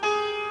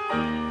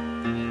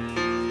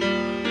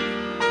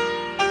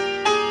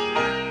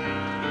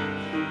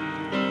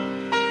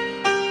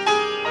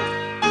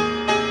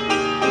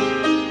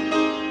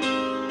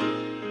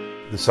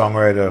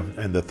songwriter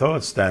in the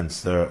third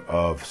stanza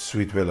of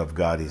Sweet Will of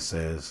God, he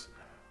says,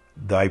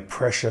 Thy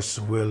precious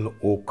will,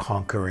 O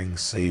conquering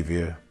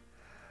Savior,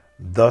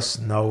 thus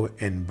now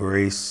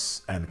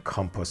embrace and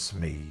compass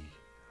me.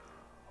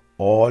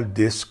 All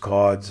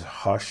discords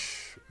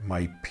hush,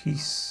 my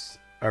peace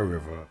a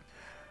river,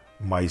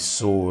 my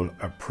soul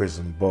a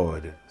prison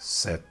bird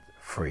set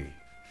free.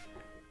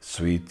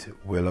 Sweet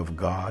will of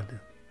God,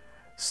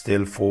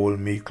 still fold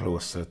me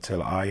closer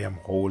till I am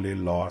wholly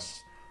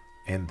lost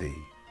in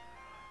thee.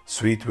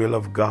 Sweet will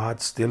of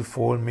God, still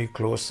fold me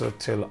closer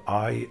till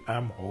I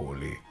am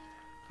wholly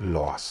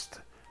lost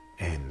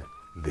in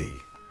thee.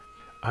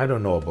 I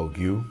don't know about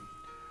you,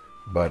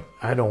 but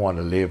I don't want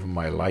to live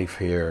my life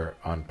here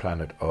on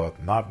planet Earth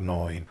not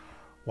knowing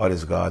what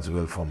is God's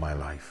will for my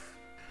life.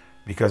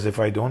 Because if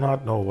I do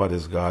not know what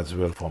is God's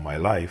will for my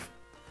life,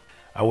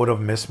 I would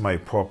have missed my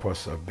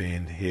purpose of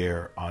being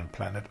here on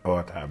planet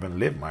Earth, having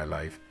lived my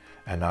life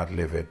and not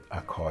live it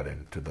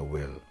according to the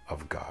will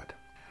of God.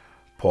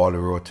 Paul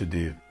wrote to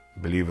the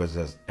believers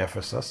at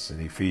Ephesus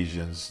in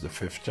Ephesians, the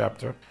 5th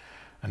chapter,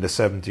 and the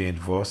 17th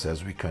verse,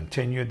 as we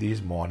continue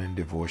these morning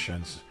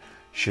devotions,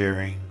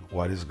 sharing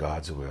what is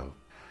God's will.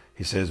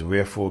 He says,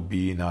 Wherefore be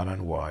ye not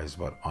unwise,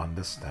 but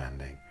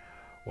understanding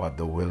what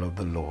the will of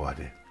the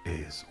Lord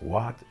is.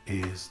 What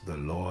is the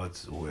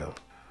Lord's will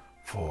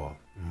for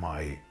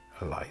my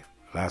life?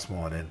 Last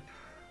morning,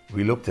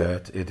 we looked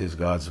at it is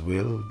God's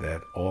will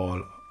that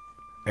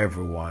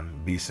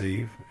everyone be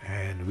saved,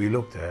 and we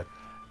looked at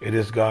it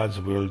is God's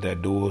will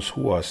that those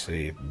who are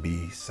saved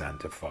be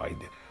sanctified.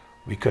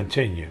 We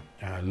continue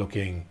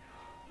looking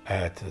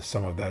at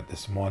some of that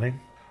this morning.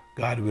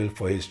 God's will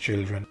for his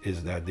children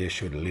is that they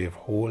should live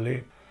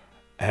holy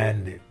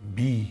and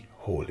be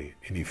holy.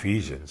 In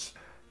Ephesians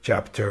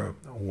chapter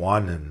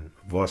 1 and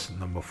verse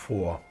number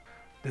 4,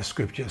 the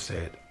scripture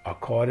said,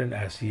 according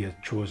as he has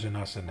chosen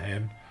us in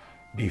him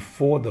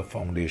before the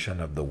foundation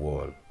of the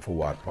world. For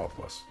what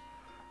purpose?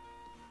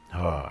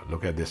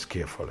 Look at this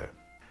carefully.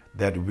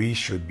 That we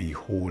should be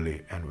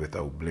holy and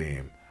without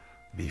blame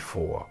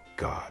before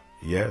God.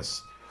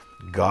 Yes,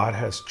 God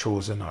has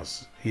chosen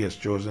us. He has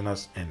chosen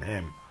us in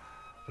him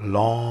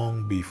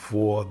long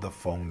before the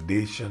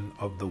foundation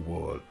of the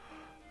world.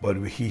 But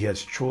he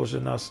has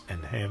chosen us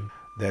in him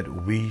that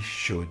we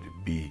should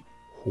be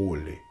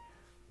holy.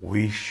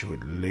 We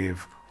should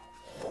live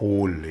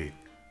holy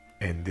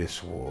in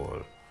this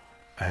world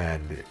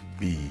and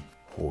be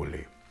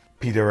holy.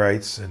 Peter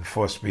writes in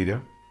 1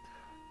 Peter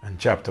in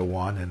chapter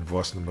 1 and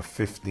verse number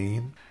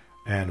 15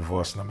 and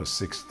verse number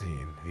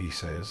 16, he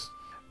says,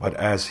 But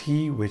as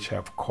he which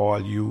hath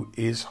called you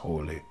is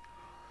holy,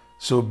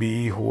 so be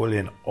ye holy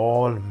in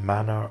all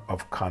manner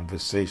of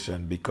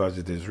conversation, because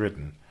it is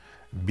written,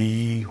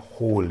 Be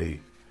holy,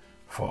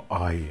 for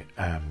I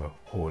am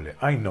holy.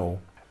 I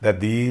know that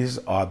these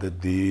are the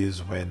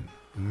days when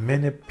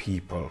many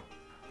people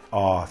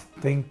are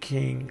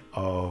thinking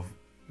of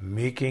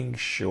making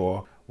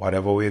sure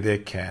whatever way they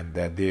can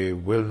that they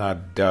will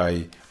not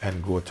die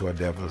and go to a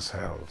devil's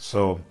hell.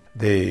 So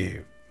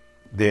they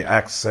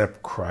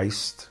accept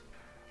Christ,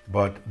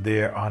 but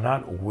they are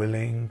not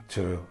willing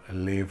to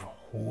live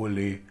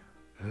holy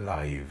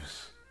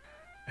lives.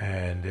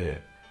 And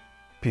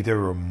Peter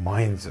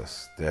reminds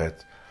us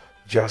that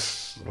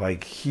just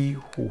like he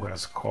who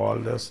has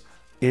called us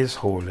is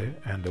holy,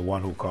 and the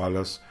one who called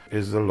us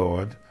is the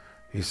Lord,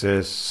 he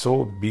says,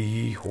 so be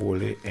ye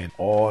holy in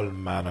all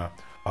manner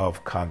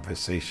of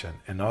conversation.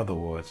 In other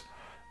words,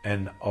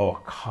 in our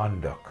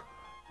conduct,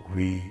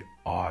 we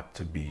ought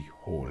to be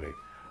holy.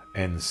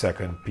 In 2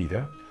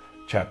 Peter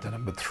chapter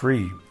number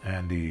 3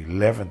 and the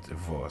 11th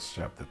verse,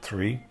 chapter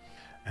 3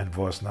 and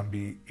verse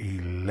number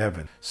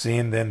 11,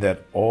 seeing then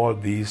that all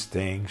these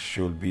things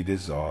should be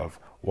dissolved,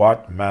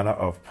 what manner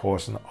of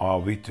person are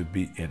we to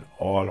be in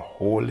all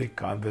holy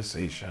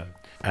conversation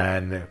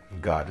and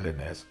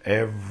godliness?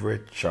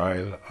 Every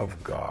child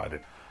of God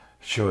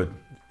should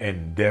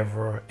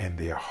endeavor in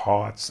their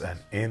hearts and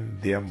in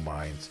their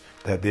minds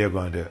that they're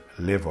going to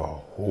live a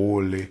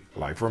holy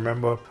life.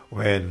 Remember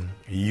when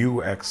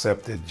you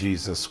accepted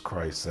Jesus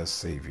Christ as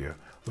Savior,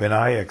 when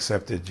I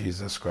accepted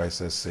Jesus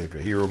Christ as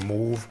Savior, he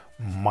removed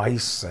my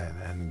sin,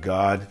 and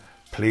God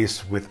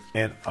placed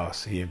within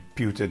us, he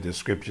imputed, the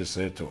scripture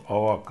said, to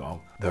our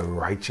account the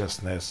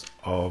righteousness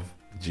of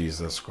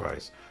Jesus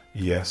Christ.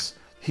 Yes,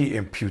 he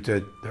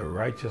imputed the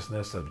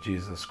righteousness of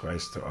Jesus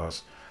Christ to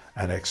us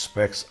and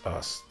expects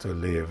us to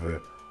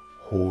live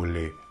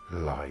holy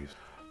lives.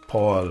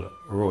 Paul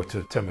wrote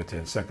to Timothy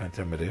in 2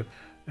 Timothy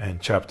in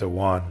chapter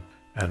 1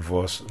 and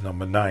verse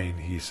number 9,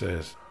 he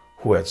says,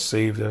 who had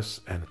saved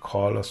us and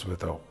called us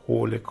with a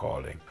holy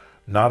calling,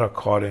 not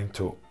according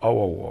to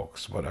our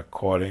works, but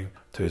according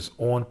to his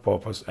own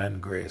purpose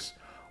and grace,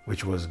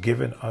 which was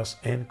given us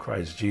in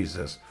Christ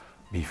Jesus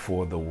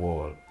before the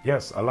world.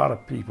 Yes, a lot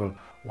of people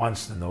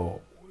wants to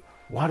know,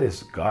 what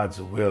is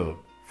God's will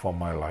for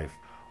my life?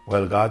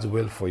 Well, God's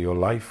will for your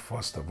life,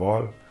 first of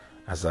all,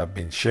 as I've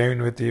been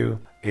sharing with you,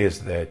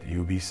 is that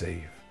you be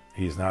saved.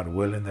 He is not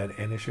willing that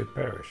any should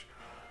perish,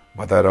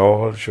 but that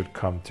all should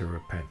come to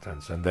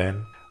repentance. And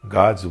then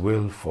God's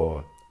will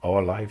for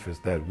our life is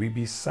that we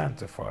be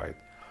sanctified,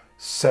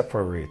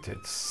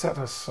 separated, set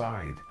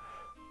aside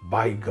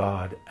by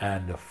God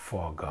and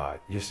for God.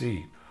 You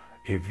see,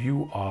 if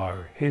you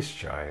are His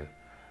child,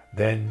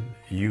 then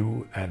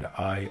you and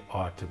I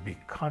ought to be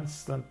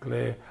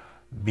constantly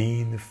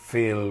being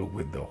filled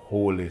with the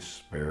Holy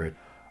Spirit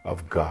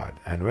of God.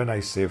 And when I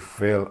say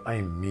filled,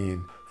 I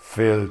mean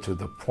filled to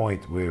the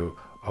point where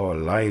our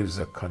lives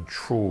are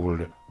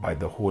controlled by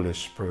the Holy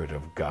Spirit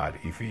of God.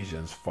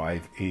 Ephesians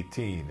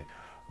 5:18,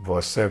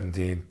 verse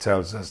 17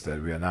 tells us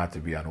that we are not to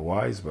be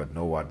unwise, but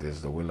know what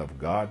is the will of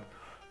God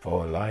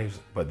for our lives.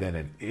 But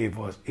then in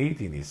verse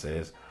 18 he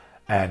says,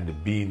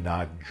 and be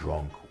not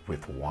drunk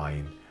with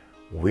wine,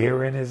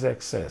 wherein is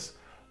excess,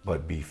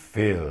 but be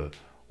filled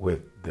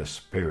with the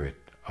Spirit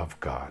of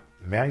God.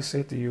 May I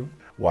say to you,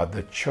 what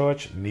the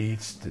church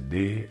needs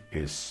today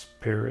is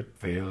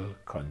Spirit-filled,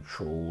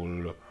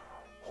 controlled,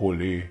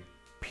 holy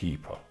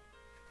people.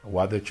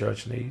 What the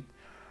church needs?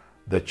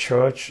 The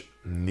church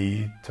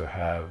needs to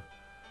have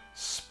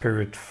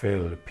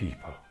Spirit-filled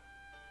people.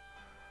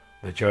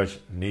 The church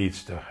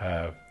needs to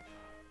have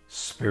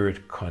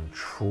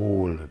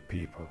Spirit-controlled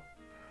people.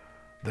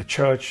 The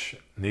church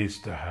needs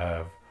to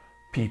have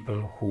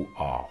people who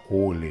are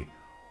holy,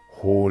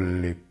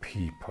 holy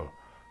people.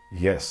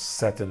 Yes,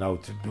 setting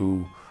out to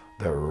do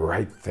the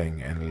right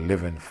thing and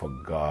living for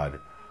God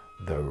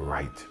the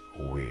right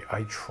way.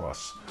 I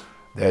trust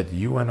that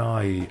you and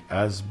I,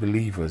 as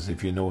believers,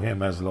 if you know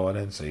Him as Lord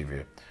and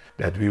Savior,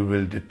 that we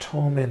will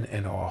determine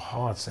in our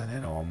hearts and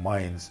in our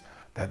minds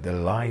that the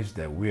lives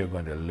that we are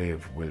going to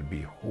live will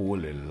be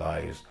holy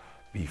lives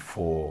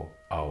before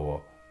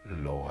our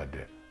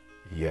Lord.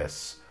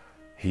 Yes,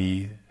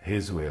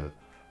 His will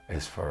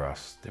is for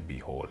us to be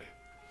holy.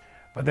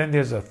 But then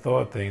there's a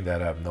third thing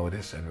that I've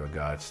noticed in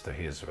regards to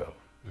His will.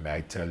 May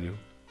I tell you?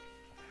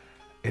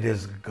 It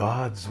is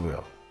God's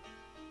will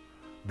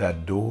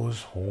that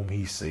those whom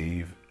He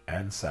save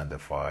and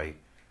sanctify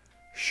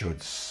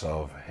should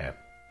serve Him.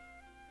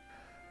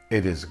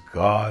 It is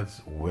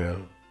God's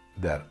will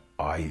that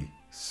I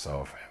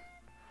serve Him.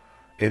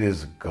 It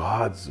is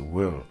God's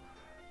will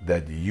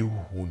that you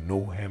who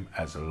know Him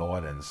as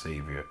Lord and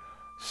Savior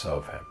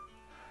serve Him.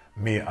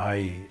 May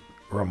I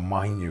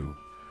remind you,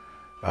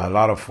 a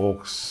lot of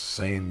folks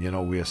saying,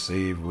 we are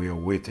saved, we are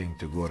waiting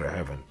to go to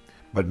heaven.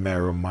 But may I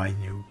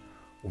remind you,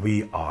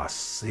 we are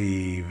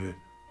saved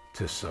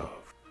to serve.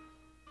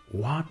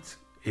 What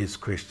is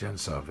Christian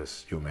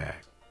service, you may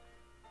ask?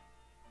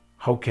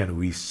 How can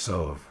we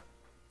serve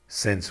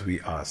since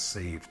we are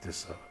saved to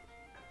serve?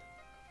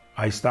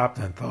 I stopped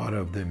and thought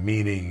of the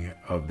meaning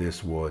of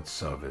this word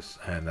service,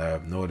 and I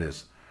have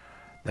noticed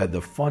that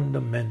the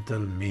fundamental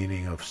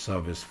meaning of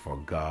service for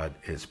God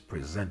is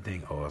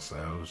presenting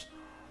ourselves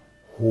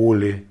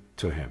wholly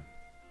to Him.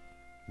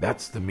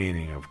 That's the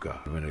meaning of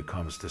God when it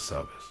comes to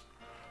service.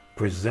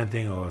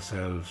 Presenting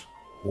ourselves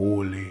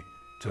wholly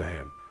to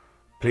Him.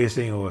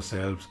 Placing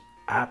ourselves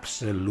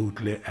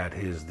absolutely at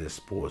His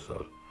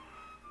disposal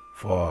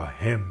for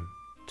Him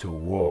to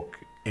walk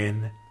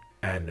in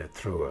and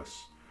through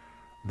us.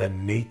 The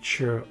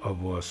nature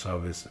of our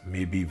service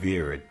may be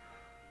varied,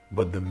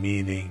 but the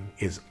meaning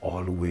is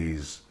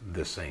always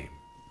the same.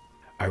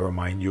 I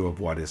remind you of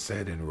what is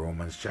said in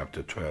Romans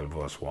chapter 12,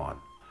 verse 1.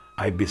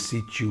 I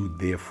beseech you,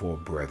 therefore,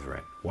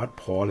 brethren. What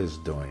Paul is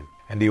doing.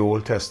 In the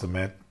Old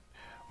Testament,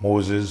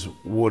 Moses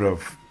would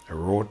have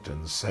wrote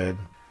and said,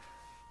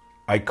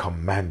 I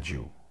command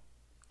you.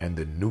 In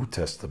the New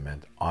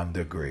Testament,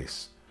 under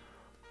grace,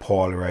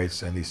 Paul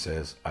writes and he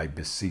says, I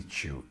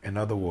beseech you. In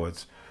other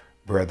words,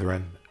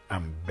 brethren,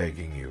 I'm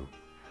begging you.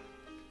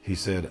 He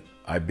said,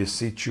 I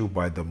beseech you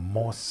by the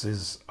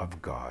mercies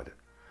of God,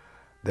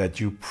 that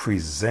you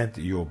present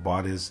your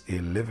bodies a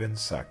living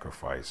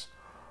sacrifice,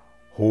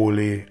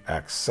 holy,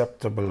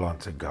 acceptable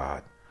unto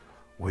God,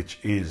 which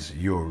is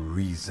your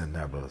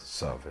reasonable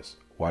service.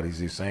 What is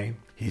he saying?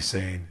 He's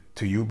saying,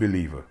 to you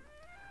believer,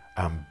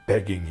 I'm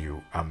begging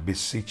you, I'm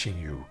beseeching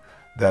you,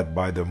 that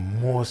by the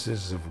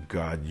mercies of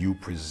God, you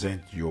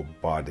present your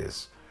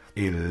bodies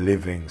a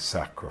living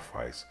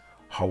sacrifice.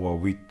 How are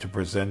we to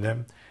present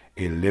them?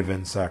 A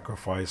living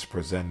sacrifice,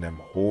 present them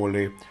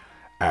holy,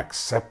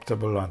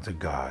 acceptable unto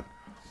God,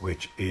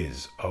 which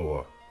is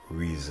our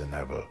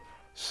reasonable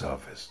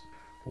service.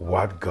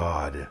 What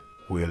God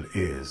will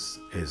is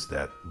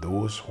that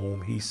those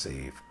whom He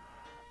save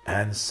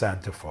and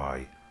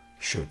sanctify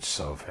should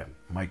serve Him.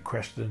 My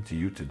question to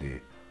you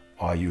today,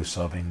 are you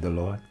serving the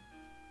Lord?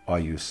 Are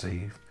you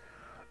saved?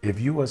 If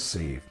you are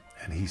saved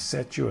and He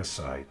set you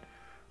aside,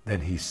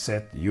 then He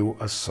set you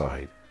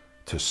aside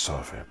to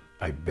serve Him.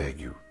 I beg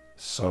you,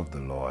 serve the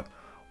Lord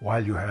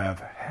while you have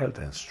health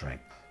and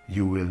strength.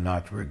 You will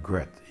not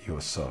regret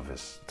your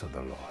service to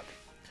the Lord.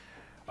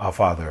 Our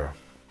Father,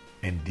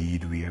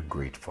 indeed we are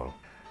grateful.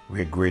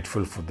 We are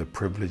grateful for the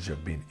privilege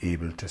of being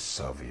able to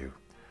serve you.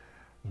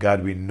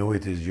 God, we know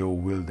it is your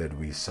will that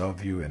we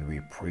serve you, and we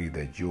pray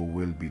that your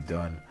will be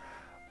done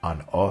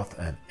on earth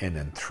and in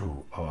and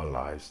through our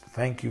lives.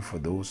 Thank you for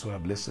those who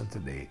have listened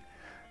today.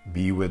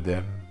 Be with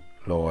them,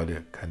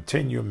 Lord,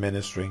 continue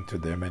ministering to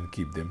them and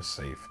keep them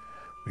safe.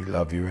 We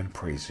love you and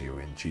praise you.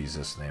 In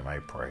Jesus' name I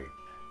pray.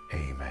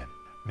 Amen.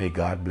 May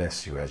God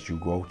bless you as you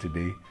go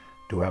today.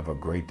 Do have a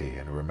great day.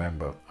 And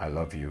remember, I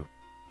love you.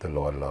 The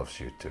Lord loves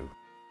you too.